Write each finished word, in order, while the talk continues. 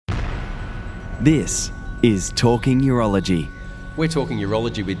This is Talking Urology. We're talking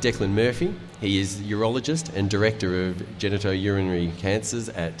urology with Declan Murphy. He is urologist and director of genitourinary cancers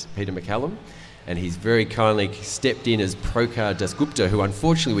at Peter MacCallum, and he's very kindly stepped in as Prokar Dasgupta, who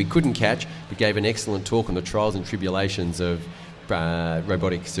unfortunately we couldn't catch, but gave an excellent talk on the trials and tribulations of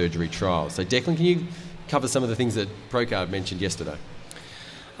robotic surgery trials. So Declan, can you cover some of the things that Prokar mentioned yesterday?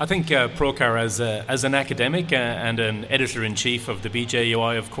 I think Prokar, as an academic and an editor-in-chief of the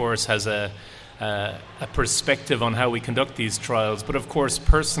BJUI, of course, has a perspective on how we conduct these trials. But of course,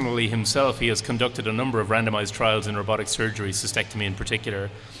 personally himself, he has conducted a number of randomized trials in robotic surgery, cystectomy in particular.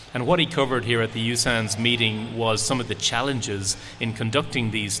 And what he covered here at the USANS meeting was some of the challenges in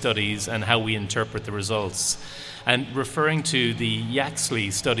conducting these studies and how we interpret the results. And referring to the Yaxley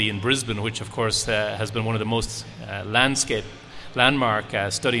study in Brisbane, which of course has been one of the most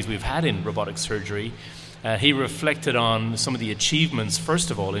landmark studies we've had in robotic surgery, he reflected on some of the achievements,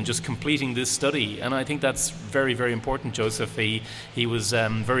 first of all, in just completing this study. And I think that's very, very important, Joseph. He was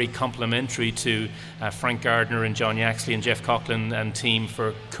very complimentary to Frank Gardner and John Yaxley and Jeff Coughlin and team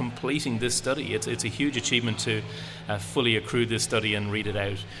for completing this study. It's a huge achievement to fully accrue this study and read it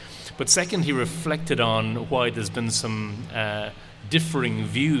out. But second, he reflected on why there's been some differing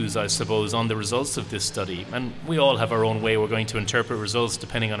views, I suppose, on the results of this study. And we all have our own way we're going to interpret results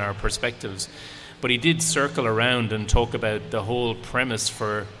depending on our perspectives. But he did circle around and talk about the whole premise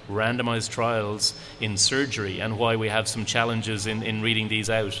for randomized trials in surgery and why we have some challenges in reading these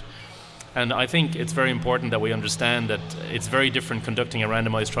out. And I think it's very important that we understand that it's very different conducting a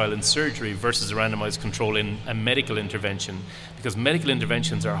randomized trial in surgery versus a randomized control in a medical intervention, because medical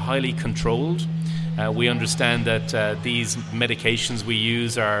interventions are highly controlled. We understand that these medications we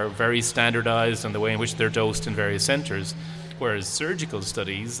use are very standardized and the way in which they're dosed in various centers. Whereas surgical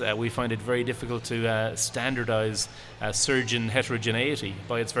studies, we find it very difficult to standardize surgeon heterogeneity.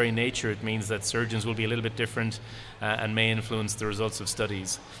 By its very nature, it means that surgeons will be a little bit different and may influence the results of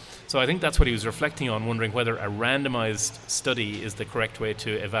studies. So I think that's what he was reflecting on, wondering whether a randomized study is the correct way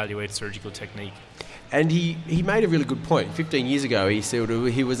to evaluate surgical technique. And he made a really good point. 15 years ago, he said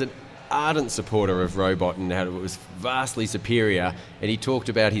he was an ardent supporter of robot and how it was vastly superior, and he talked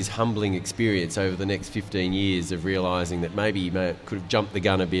about his humbling experience over the next 15 years of realising that maybe he could have jumped the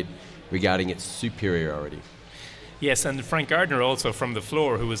gun a bit regarding its superiority. Yes, and Frank Gardner also from the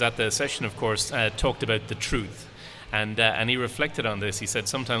floor, who was at the session, of course, talked about the truth. And he reflected on this. He said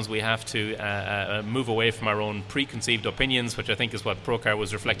sometimes we have to move away from our own preconceived opinions, which I think is what Prokar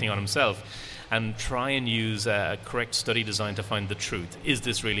was reflecting on himself, and try and use a correct study design to find the truth. Is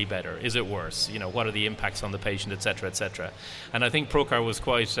this really better? Is it worse? What are the impacts on the patient, etc., etc.? And I think Prokar was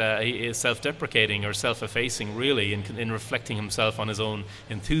quite self-deprecating or self-effacing, really, in reflecting himself on his own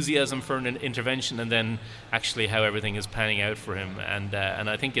enthusiasm for an intervention and then actually how everything is panning out for him. And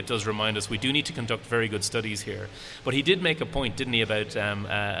I think it does remind us we do need to conduct very good studies here. But he did make a point, didn't he, about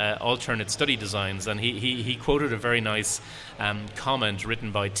alternate study designs, and he quoted a very nice comment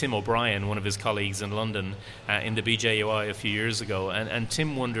written by Tim O'Brien, one of his colleagues in London, in the BJUI a few years ago, and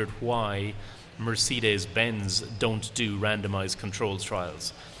Tim wondered why Mercedes-Benz don't do randomized controlled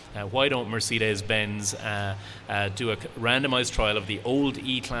trials. Why don't Mercedes-Benz do a randomized trial of the old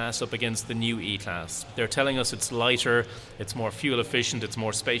E-Class up against the new E-Class? They're telling us it's lighter, it's more fuel efficient, it's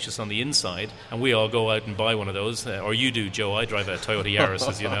more spacious on the inside, and we all go out and buy one of those. Or you do, Joe. I drive a Toyota Yaris,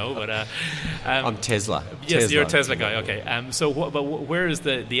 as you know. But I'm Tesla. Yes, you're a Tesla guy. Okay. So, but where is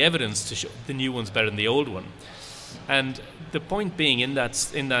the evidence to show the new one's better than the old one? And the point being, in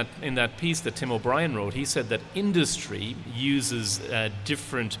that piece that Tim O'Brien wrote, he said that industry uses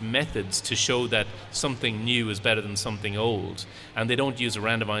different methods to show that something new is better than something old, and they don't use a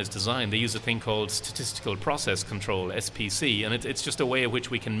randomized design. They use a thing called statistical process control, SPC, and it's just a way in which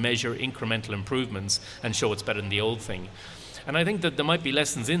we can measure incremental improvements and show it's better than the old thing. And I think that there might be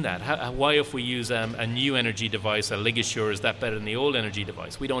lessons in that. Why, if we use a new energy device, a LigaSure, is that better than the old energy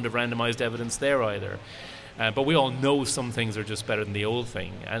device? We don't have randomized evidence there either. But we all know some things are just better than the old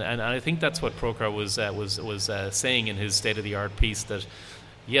thing, and I think that's what Prokar was saying in his state-of-the-art piece. That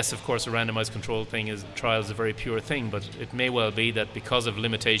yes, of course, a randomized control trial is a very pure thing, but it may well be that because of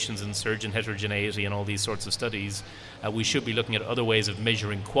limitations in surgeon heterogeneity and all these sorts of studies, we should be looking at other ways of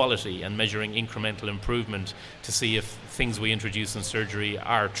measuring quality and measuring incremental improvement to see if things we introduce in surgery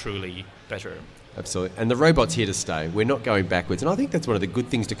are truly better. Absolutely. And the robot's here to stay. We're not going backwards. And I think that's one of the good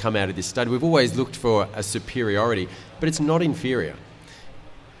things to come out of this study. We've always looked for a superiority, but it's not inferior.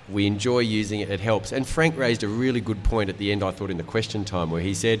 We enjoy using it. It helps. And Frank raised a really good point at the end, I thought, in the question time, where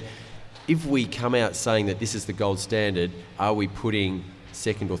he said, if we come out saying that this is the gold standard, are we putting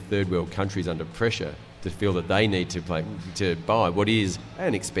second or third world countries under pressure feel that they need to buy what is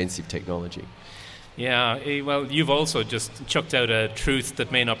an expensive technology. Yeah, well, you've also just chucked out a truth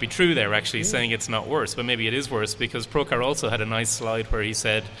that may not be true there, actually, saying it's not worse, but maybe it is worse, because Procar also had a nice slide where he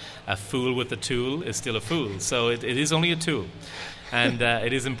said, a fool with a tool is still a fool. So it is only a tool. And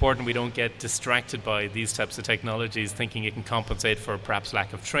it is important we don't get distracted by these types of technologies, thinking it can compensate for perhaps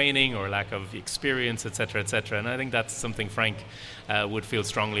lack of training or lack of experience, etc., etc. And I think that's something Frank would feel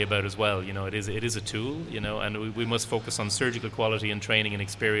strongly about as well. You know, it is a tool, you know, and we must focus on surgical quality and training and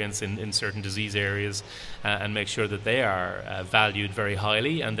experience in certain disease areas and make sure that they are valued very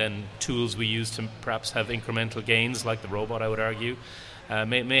highly. And then tools we use to perhaps have incremental gains, like the robot, I would argue,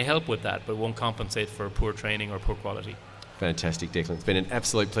 may help with that, but won't compensate for poor training or poor quality. Fantastic, Declan. It's been an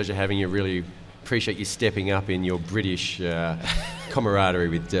absolute pleasure having you. Really appreciate you stepping up in your British camaraderie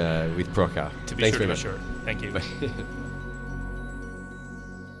with Procar. To be sure, to be sure. Thank you.